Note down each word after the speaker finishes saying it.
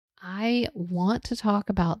I want to talk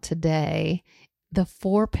about today the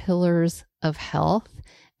 4 pillars of health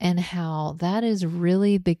and how that is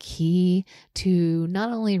really the key to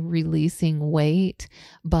not only releasing weight,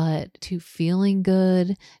 but to feeling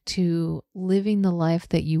good, to living the life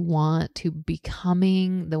that you want, to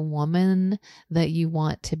becoming the woman that you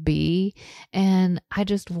want to be. And I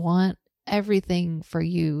just want everything for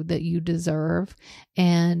you that you deserve,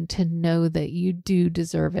 and to know that you do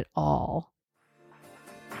deserve it all.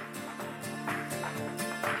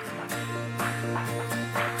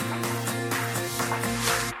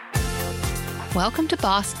 Welcome to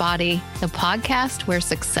Boss Body, the podcast where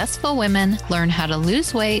successful women learn how to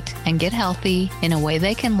lose weight and get healthy in a way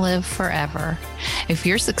they can live forever. If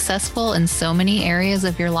you're successful in so many areas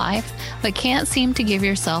of your life, but can't seem to give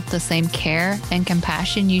yourself the same care and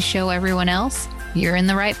compassion you show everyone else, you're in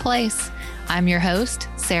the right place. I'm your host,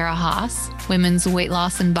 Sarah Haas, women's weight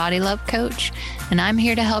loss and body love coach, and I'm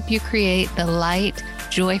here to help you create the light,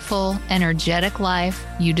 joyful, energetic life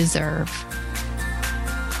you deserve.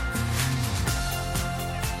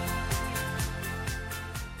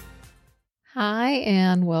 Hi,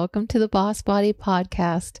 and welcome to the Boss Body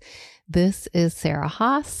Podcast. This is Sarah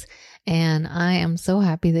Haas, and I am so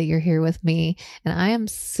happy that you're here with me. And I am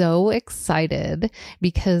so excited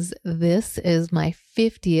because this is my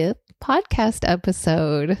 50th podcast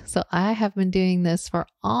episode. So I have been doing this for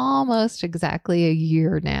almost exactly a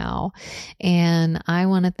year now. And I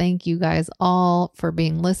want to thank you guys all for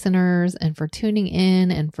being listeners and for tuning in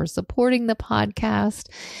and for supporting the podcast.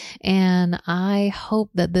 And I hope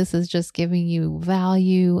that this is just giving you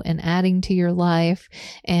value and adding to your life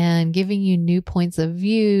and giving you new points of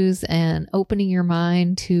views and opening your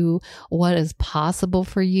mind to what is possible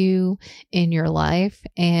for you in your life.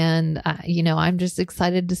 And, I'm just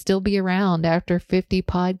excited to still be around after 50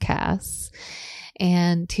 podcasts.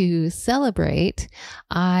 And to celebrate,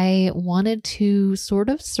 I wanted to sort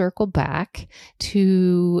of circle back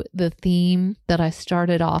to the theme that I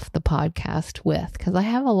started off the podcast with, because I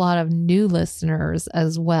have a lot of new listeners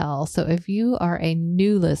as well. So if you are a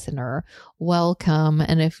new listener, welcome.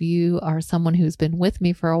 And if you are someone who's been with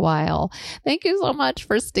me for a while, thank you so much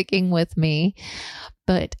for sticking with me.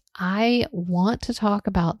 But I want to talk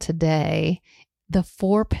about today the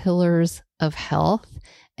 4 pillars of health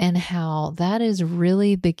and how that is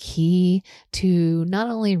really the key to not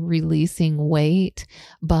only releasing weight,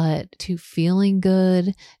 but to feeling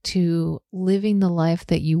good, to living the life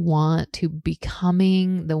that you want, to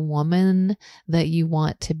becoming the woman that you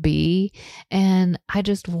want to be. And I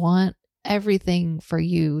just want everything for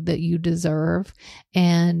you that you deserve,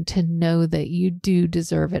 and to know that you do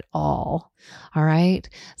deserve it all. All right.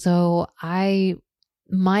 So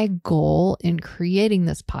my goal in creating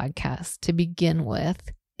this podcast to begin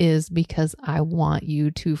with is because I want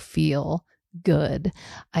you to feel good.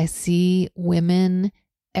 I see women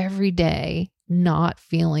every day not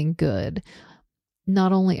feeling good.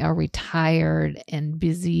 Not only are we tired and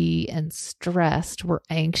busy and stressed, we're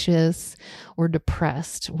anxious, we're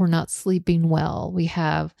depressed, we're not sleeping well, we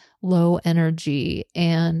have low energy,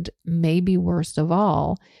 and maybe worst of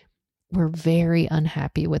all, we're very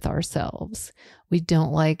unhappy with ourselves. We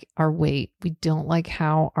don't like our weight. We don't like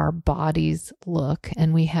how our bodies look.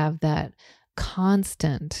 And we have that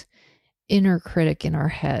constant inner critic in our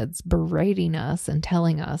heads berating us and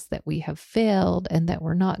telling us that we have failed and that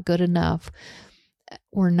we're not good enough.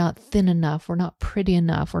 We're not thin enough. We're not pretty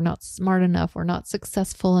enough. We're not smart enough. We're not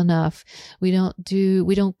successful enough. We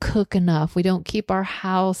don't cook enough. We don't keep our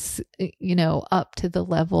house, up to the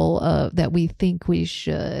level of that we think we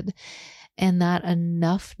should. And that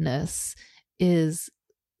enoughness is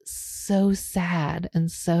so sad and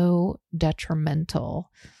so detrimental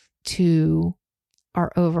to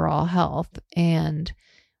our overall health. And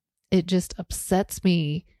it just upsets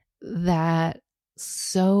me that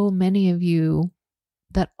so many of you,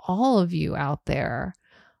 that all of you out there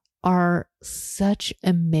are such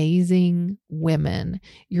amazing women.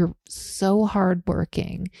 You're so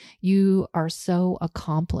hardworking. You are so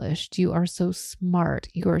accomplished. You are so smart.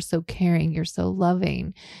 You are so caring. You're so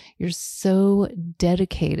loving. You're so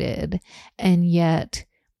dedicated. And yet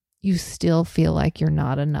you still feel like you're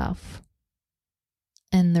not enough.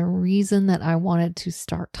 And the reason that I wanted to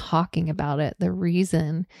start talking about it, the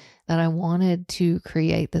reason that I wanted to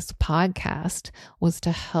create this podcast was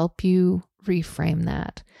to help you reframe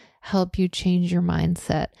that, help you change your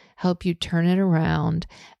mindset, help you turn it around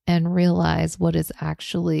and realize what is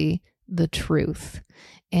actually the truth.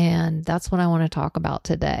 And that's what I want to talk about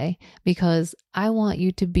today, because I want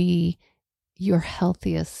you to be your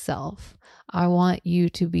healthiest self. I want you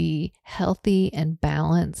to be healthy and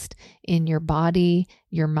balanced in your body,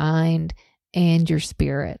 your mind, and your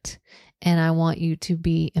spirit. And I want you to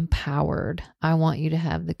be empowered. I want you to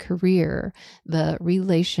have the career, the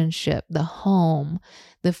relationship, the home,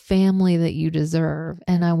 the family that you deserve.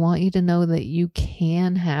 And I want you to know that you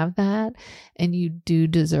can have that and you do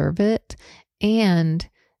deserve it. And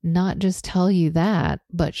not just tell you that,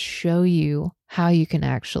 but show you how you can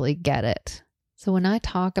actually get it. So when I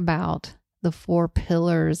talk about the 4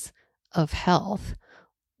 pillars of health,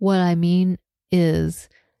 what I mean is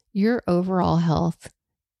your overall health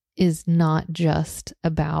is not just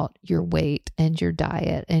about your weight and your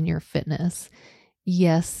diet and your fitness.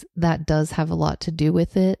 Yes, that does have a lot to do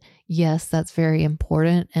with it. Yes, that's very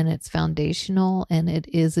important and it's foundational and it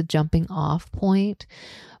is a jumping off point.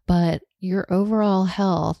 But your overall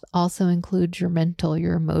health also includes your mental,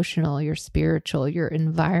 your emotional, your spiritual, your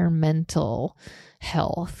environmental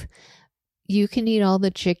health. You can eat all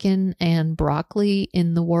the chicken and broccoli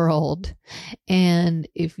in the world, and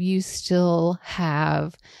if you still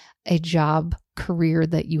have a job career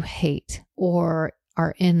that you hate or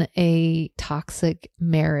are in a toxic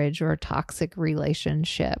marriage or a toxic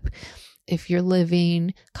relationship, if you're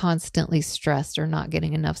living constantly stressed or not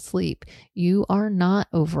getting enough sleep, you are not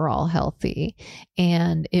overall healthy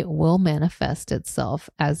and it will manifest itself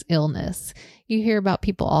as illness. You hear about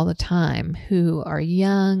people all the time who are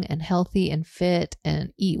young and healthy and fit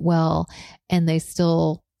and eat well, and they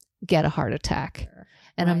still get a heart attack.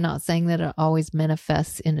 And right. I'm not saying that it always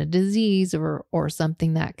manifests in a disease or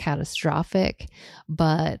something that catastrophic,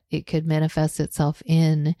 but it could manifest itself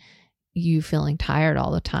in you feeling tired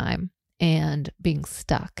all the time and being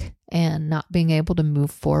stuck and not being able to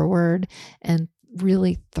move forward and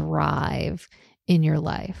really thrive in your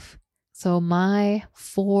life. So my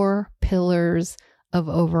 4 pillars of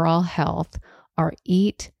overall health are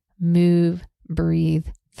eat, move, breathe,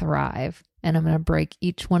 thrive. And I'm going to break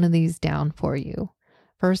each one of these down for you.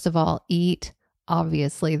 First of all, eat.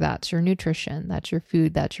 Obviously, that's your nutrition, that's your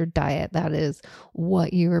food, that's your diet. That is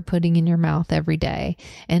what you are putting in your mouth every day.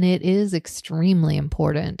 And it is extremely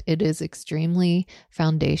important. It is extremely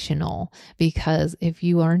foundational because if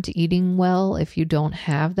you aren't eating well, if you don't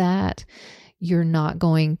have that, you're not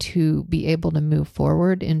going to be able to move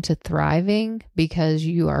forward into thriving because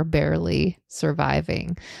you are barely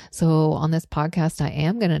surviving. So on this podcast, I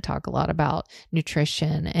am going to talk a lot about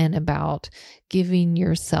nutrition and about giving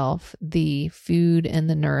yourself the food and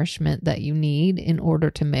the nourishment that you need in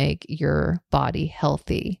order to make your body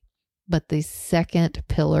healthy. But the second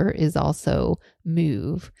pillar is also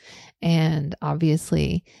move. And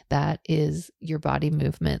obviously that is your body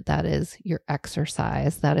movement. That is your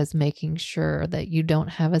exercise. That is making sure that you don't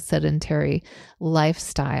have a sedentary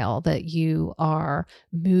lifestyle, that you are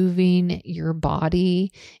moving your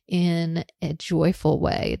body in a joyful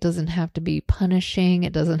way. It doesn't have to be punishing.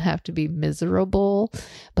 It doesn't have to be miserable,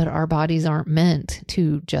 but our bodies aren't meant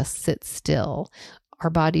to just sit still. Our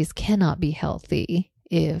bodies cannot be healthy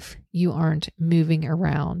if you aren't moving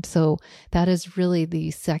around. So that is really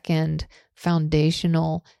the second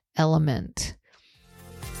foundational element.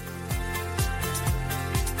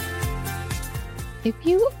 If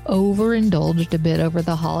you overindulged a bit over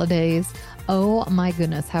the holidays, oh my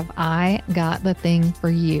goodness, have I got the thing for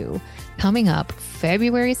you. Coming up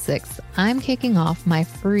February 6th, I'm kicking off my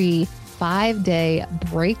free 5-day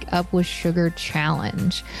Break Up with Sugar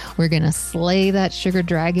challenge. We're going to slay that sugar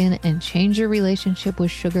dragon and change your relationship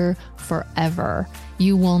with sugar forever.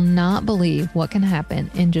 You will not believe what can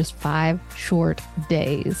happen in just 5 short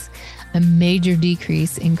days. A major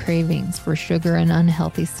decrease in cravings for sugar and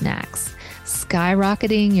unhealthy snacks.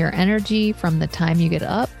 Skyrocketing your energy from the time you get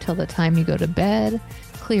up till the time you go to bed.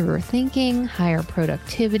 Clearer thinking, higher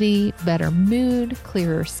productivity, better mood,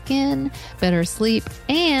 clearer skin, better sleep,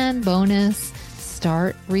 and bonus,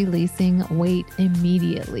 start releasing weight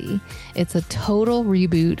immediately. It's a total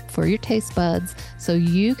reboot for your taste buds so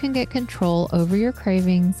you can get control over your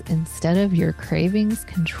cravings instead of your cravings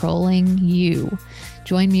controlling you.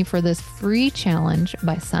 Join me for this free challenge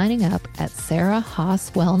by signing up at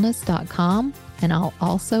sarahhaaswellness.com, and I'll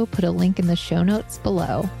also put a link in the show notes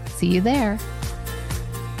below. See you there.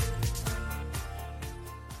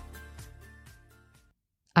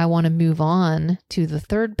 I want to move on to the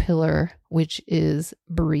third pillar, which is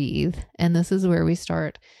breathe. And this is where we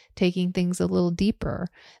start taking things a little deeper.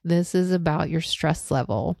 This is about your stress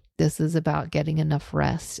level. This is about getting enough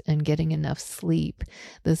rest and getting enough sleep.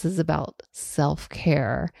 This is about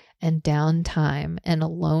self-care and downtime and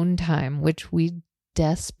alone time, which we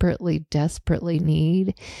desperately, desperately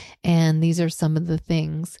need. And these are some of the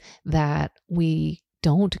things that we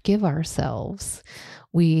don't give ourselves.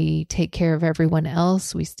 We take care of everyone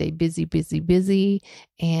else. We stay busy, busy, busy,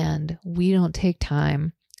 and we don't take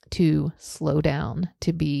time to slow down,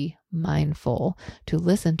 to be mindful, to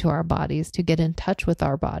listen to our bodies, to get in touch with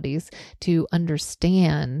our bodies, to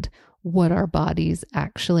understand what our bodies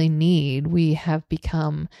actually need. We have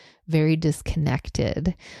become very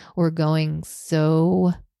disconnected. We're going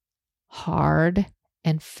so hard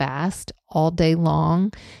and fast all day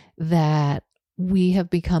long that we have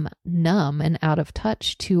become numb and out of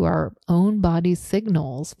touch to our own body's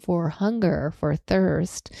signals for hunger, for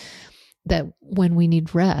thirst, that when we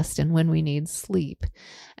need rest and when we need sleep.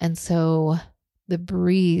 And so the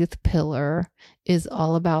breathe pillar is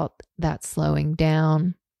all about that slowing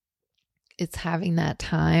down. It's having that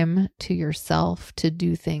time to yourself to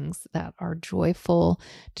do things that are joyful,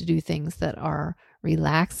 to do things that are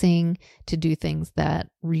relaxing, to do things that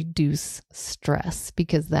reduce stress,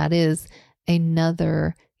 because that is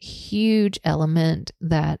another huge element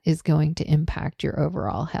that is going to impact your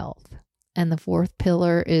overall health. And the fourth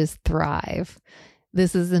pillar is thrive.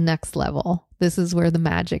 This is the next level. This is where the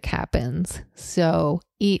magic happens. So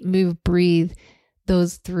eat, move, breathe.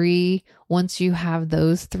 Those three, once you have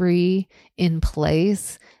those three in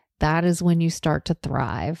place, that is when you start to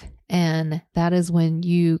thrive. And that is when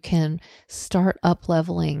you can start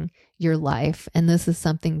up-leveling your life. And this is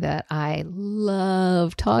something that I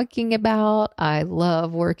love talking about. I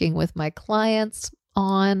love working with my clients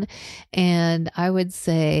on. And I would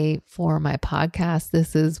say for my podcast,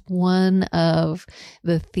 this is one of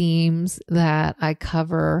the themes that I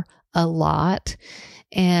cover a lot.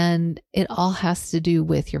 And it all has to do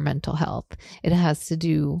with your mental health. It has to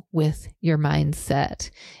do with your mindset.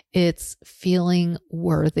 It's feeling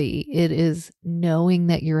worthy. It is knowing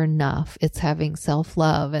that you're enough. It's having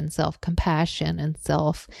self-love and self-compassion and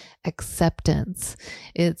self-acceptance.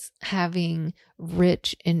 It's having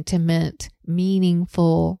rich, intimate,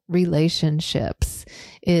 meaningful relationships.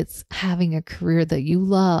 It's having a career that you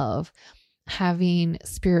love, having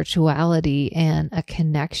spirituality and a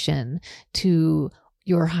connection to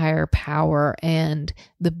your higher power and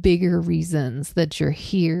the bigger reasons that you're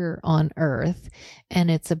here on earth. And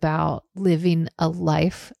it's about living a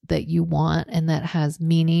life that you want and that has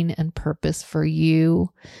meaning and purpose for you.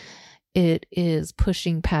 It is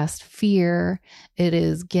pushing past fear. It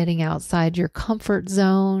is getting outside your comfort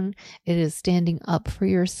zone. It is standing up for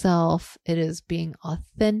yourself. It is being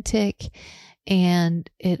authentic. And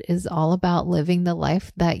it is all about living the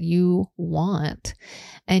life that you want.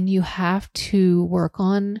 And you have to work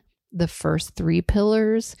on the first three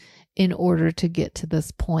pillars in order to get to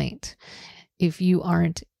this point. If you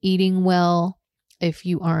aren't eating well, if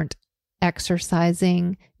you aren't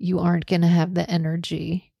exercising, you aren't going to have the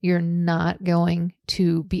energy. You're not going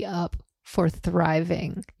to be up for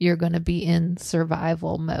thriving. You're going to be in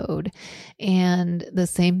survival mode. And the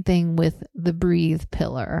same thing with the breathe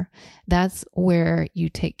pillar. That's where you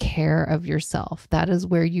take care of yourself. That is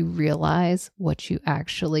where you realize what you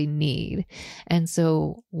actually need. And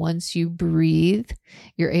so once you breathe,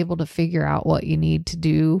 you're able to figure out what you need to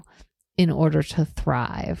do in order to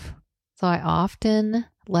thrive. So I often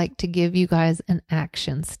like to give you guys an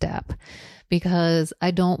action step, because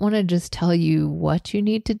I don't want to just tell you what you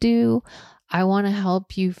need to do. I want to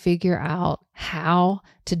help you figure out how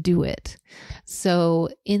to do it. So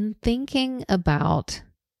in thinking about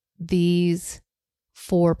these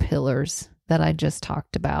 4 pillars that I just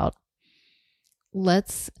talked about,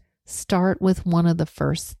 let's start with one of the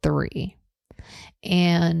first 3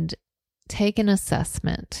 and take an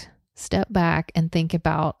assessment. Step back and think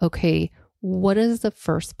about, okay, what is the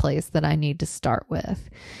first place that I need to start with?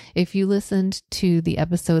 If you listened to the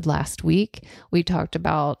episode last week, we talked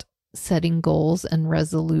about setting goals and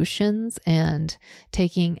resolutions and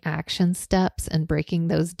taking action steps and breaking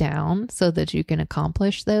those down so that you can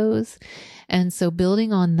accomplish those. And so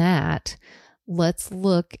building on that, let's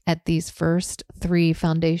look at these first 3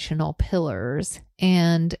 foundational pillars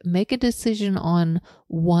and make a decision on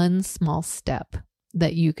one small step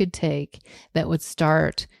that you could take that would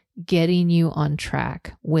start getting you on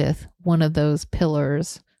track with one of those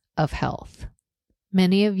pillars of health.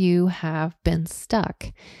 Many of you have been stuck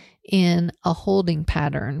in a holding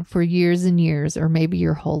pattern for years and years, or maybe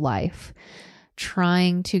your whole life,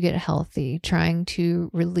 trying to get healthy, trying to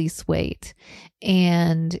release weight,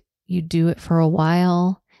 and you do it for a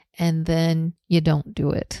while and then you don't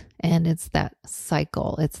do it. And it's that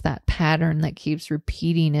cycle. It's that pattern that keeps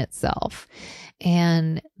repeating itself.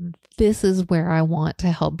 And this is where I want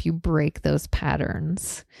to help you break those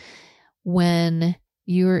patterns. When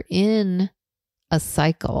you're in a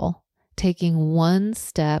cycle, taking one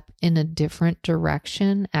step in a different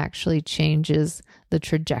direction actually changes the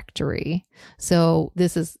trajectory. So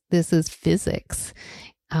this is physics.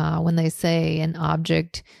 When they say an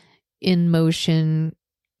object in motion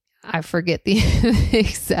I forget the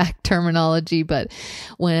exact terminology, but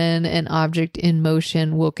when an object in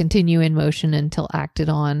motion will continue in motion until acted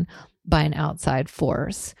on by an outside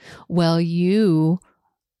force. Well, you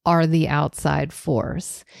are the outside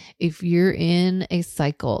force. If you're in a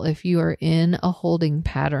cycle, if you are in a holding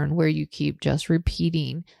pattern where you keep just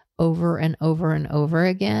repeating over and over and over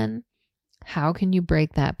again, how can you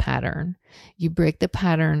break that pattern? You break the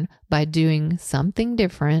pattern by doing something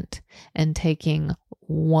different and taking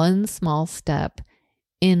one small step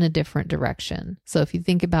in a different direction. So if you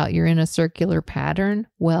think about you're in a circular pattern,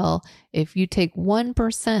 well, if you take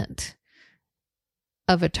 1%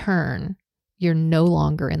 of a turn, you're no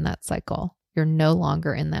longer in that cycle. You're no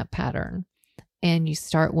longer in that pattern. And you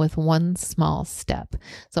start with one small step.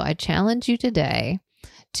 So I challenge you today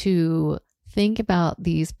to think about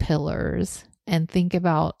these pillars and think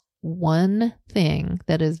about one thing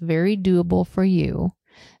that is very doable for you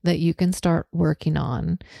that you can start working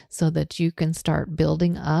on so that you can start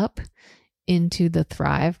building up into the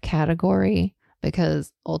thrive category,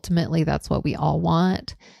 because ultimately that's what we all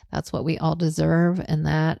want. That's what we all deserve. And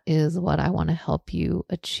that is what I want to help you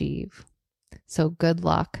achieve. So good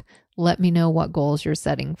luck. Let me know what goals you're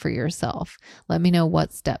setting for yourself. Let me know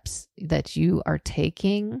what steps that you are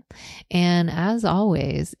taking. And as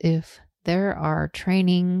always, if there are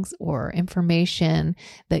trainings or information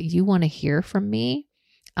that you want to hear from me,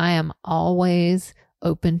 I am always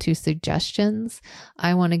open to suggestions.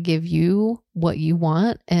 I want to give you what you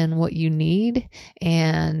want and what you need,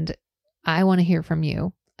 and I want to hear from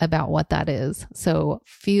you about what that is. So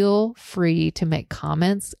feel free to make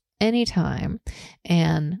comments anytime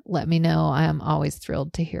and let me know. I am always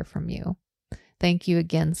thrilled to hear from you. Thank you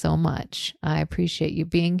again so much. I appreciate you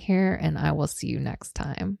being here, and I will see you next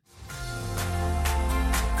time.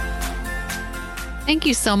 Thank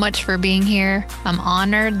you so much for being here. I'm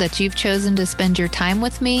honored that you've chosen to spend your time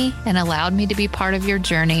with me and allowed me to be part of your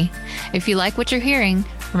journey. If you like what you're hearing,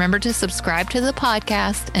 remember to subscribe to the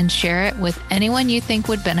podcast and share it with anyone you think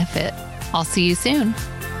would benefit. I'll see you soon.